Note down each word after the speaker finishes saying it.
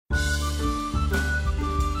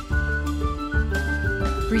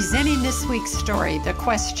Presenting this week's story, The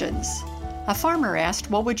Questions. A farmer asked,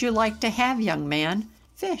 "What would you like to have, young man?"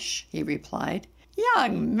 "Fish," he replied.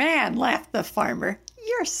 "Young man," laughed the farmer,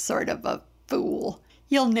 "you're sort of a fool.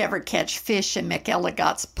 You'll never catch fish in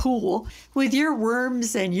McElligot's pool. With your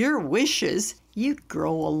worms and your wishes, you'd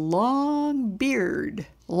grow a long beard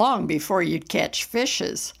long before you'd catch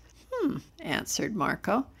fishes." Answered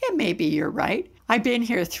Marco. "It may be you're right. I've been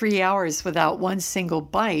here 3 hours without one single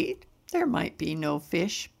bite. There might be no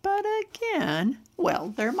fish, but again,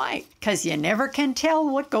 well, there might, 'cause you never can tell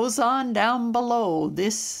what goes on down below.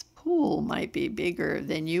 This pool might be bigger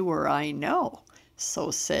than you or I know."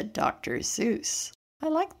 So said Dr. Seuss. I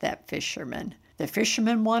like that fisherman. The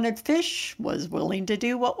fisherman wanted fish, was willing to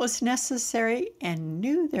do what was necessary, and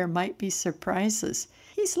knew there might be surprises.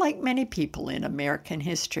 He's like many people in American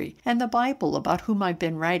history and the Bible about whom I've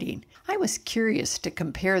been writing. I was curious to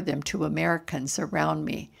compare them to Americans around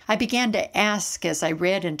me. I began to ask as I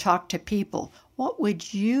read and talked to people, what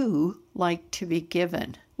would you like to be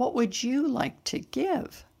given? What would you like to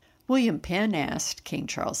give? William Penn asked King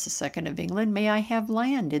Charles II of England, "May I have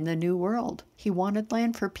land in the New World?" He wanted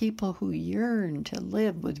land for people who yearned to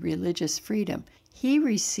live with religious freedom. He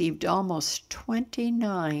received almost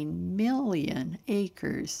 29 million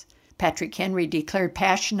acres. Patrick Henry declared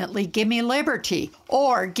passionately, "Give me liberty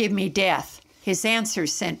or give me death." His answer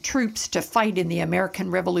sent troops to fight in the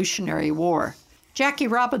American Revolutionary War. Jackie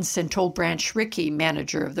Robinson told Branch Rickey,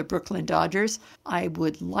 manager of the Brooklyn Dodgers, "I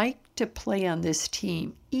would like to play on this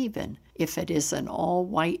team, even if it is an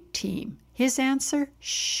all-white team." His answer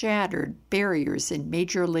shattered barriers in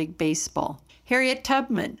Major League Baseball. Harriet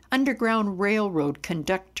Tubman, Underground Railroad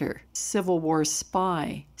conductor, Civil War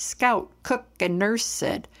spy, scout, cook, and nurse,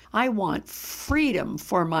 said, "I want freedom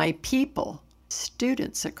for my people."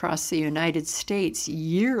 Students across the United States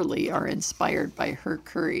yearly are inspired by her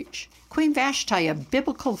courage. Queen Vashti of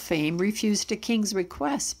biblical fame refused a king's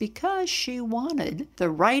request because she wanted the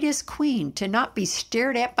right as queen to not be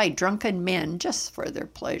stared at by drunken men just for their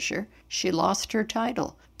pleasure. She lost her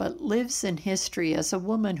title, but lives in history as a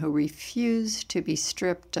woman who refused to be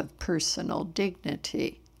stripped of personal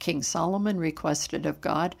dignity. King Solomon requested of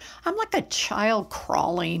God, "I'm like a child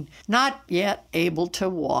crawling, not yet able to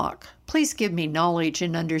walk. Please give me knowledge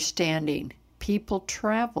and understanding." People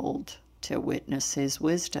traveled to witness his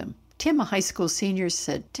wisdom. Tim, a high school senior,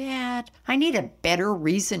 said, "Dad, I need a better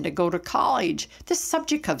reason to go to college. This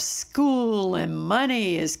subject of school and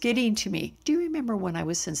money is getting to me." Do you remember when I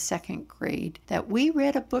was in 2nd grade that we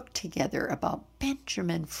read a book together about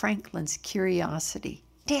Benjamin Franklin's curiosity?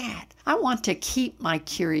 "Dad, I want to keep my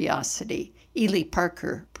curiosity." Ely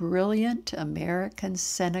Parker, brilliant American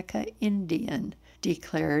Seneca Indian,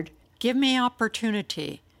 declared, "Give me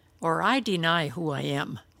opportunity, or I deny who I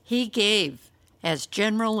am." He gave as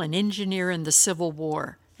general and engineer in the Civil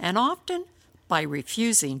War, and often by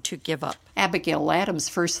refusing to give up. Abigail Adams,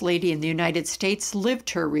 First Lady in the United States, lived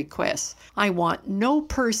her request. "I want no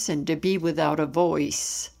person to be without a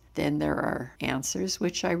voice." Then there are answers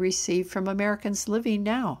which I receive from Americans living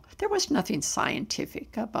now. There was nothing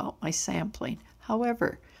scientific about my sampling.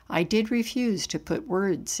 However, I did refuse to put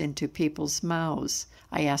words into people's mouths.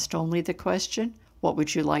 I asked only the question, "What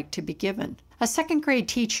would you like to be given?" A 2nd grade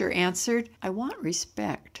teacher answered, "I want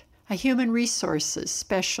respect." A human resources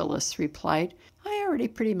specialist replied, "I already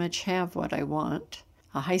pretty much have what I want."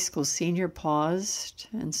 A high school senior paused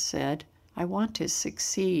and said, "I want to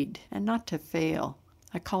succeed and not to fail."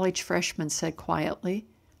 A college freshman said quietly,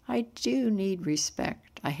 "I do need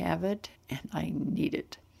respect. I have it and I need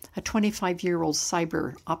it." A 25-year-old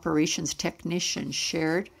cyber operations technician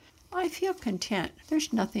shared, "I feel content.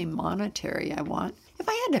 There's nothing monetary I want. If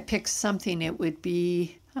I had to pick something, it would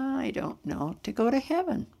be, I don't know, to go to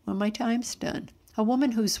heaven when my time's done." A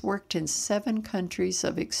woman who's worked in 7 countries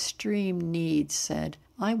of extreme need said,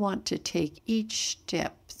 "I want to take each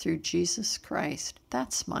step through Jesus Christ.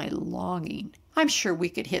 That's my longing." I'm sure we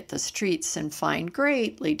could hit the streets and find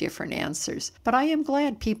greatly different answers, but I am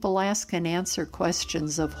glad people ask and answer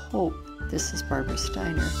questions of hope. This is Barbara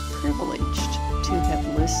Steiner, privileged to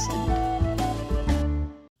have listened.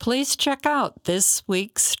 Please check out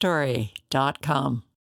thisweekstory.com.